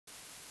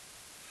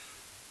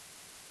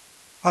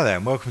Hi there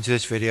and welcome to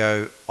this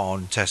video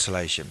on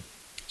tessellation.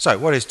 So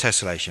what is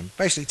tessellation?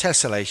 Basically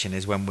tessellation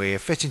is when we're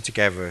fitting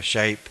together a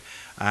shape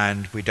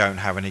and we don't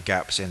have any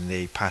gaps in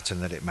the pattern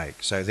that it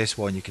makes. So this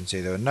one you can see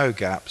there are no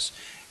gaps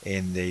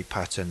in the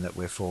pattern that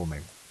we're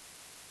forming.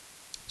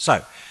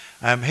 So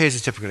here's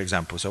a typical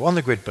example. So on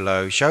the grid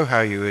below, show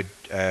how you would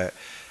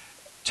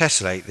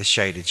tessellate this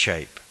shaded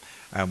shape.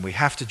 And we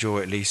have to draw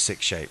at least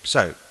 6 shapes.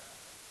 So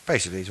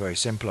basically it's very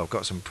simple. I've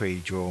got some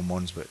pre-drawn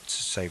ones, but to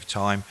save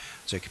time,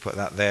 so you could put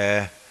that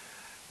there,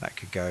 that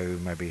could go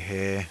maybe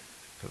here,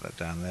 put that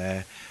down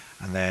there,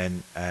 and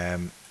then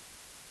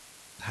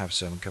have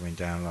some coming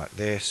down like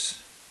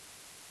this.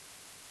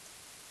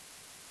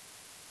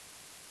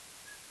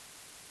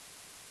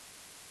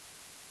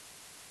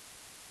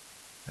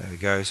 There we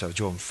go. So I've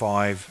drawn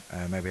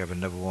 5, maybe have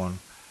another one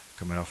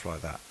coming off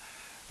like that,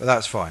 but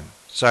that's fine.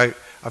 So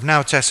I've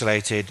now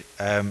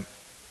tessellated,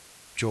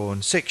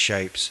 drawn 6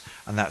 shapes,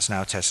 and that's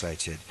now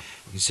tessellated.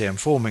 You can see I'm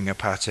forming a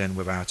pattern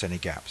without any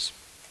gaps.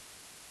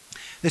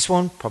 This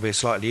one, probably a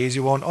slightly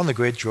easier one. On the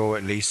grid, draw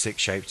at least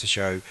 6 shapes to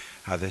show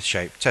how the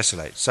shape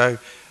tessellates. So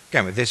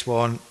again, with this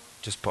one,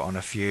 just put on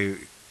a few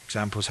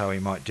examples how we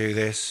might do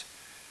this.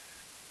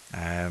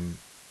 And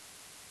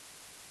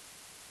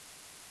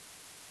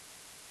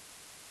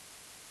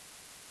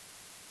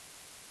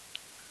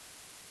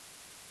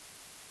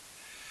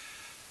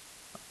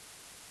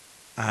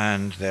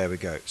there we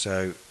go.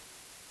 So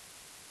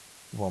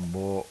one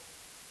more.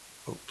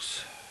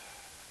 Oops.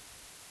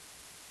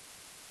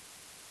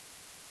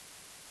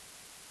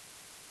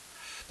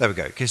 There we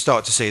go. You can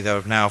start to see that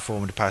I've now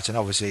formed a pattern.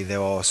 Obviously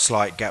there are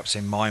slight gaps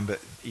in mine, but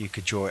you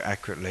could draw it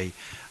accurately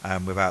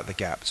without the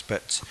gaps.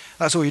 But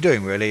that's all you're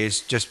doing really,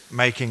 is just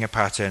making a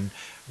pattern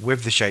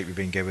with the shape you've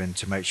been given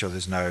to make sure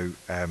there's no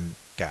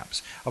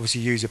gaps.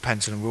 Obviously use a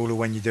pencil and ruler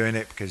when you're doing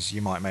it, because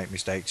you might make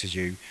mistakes as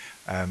you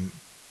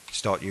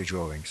start your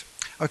drawings.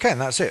 Okay, and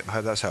that's it. I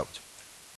hope that's helped.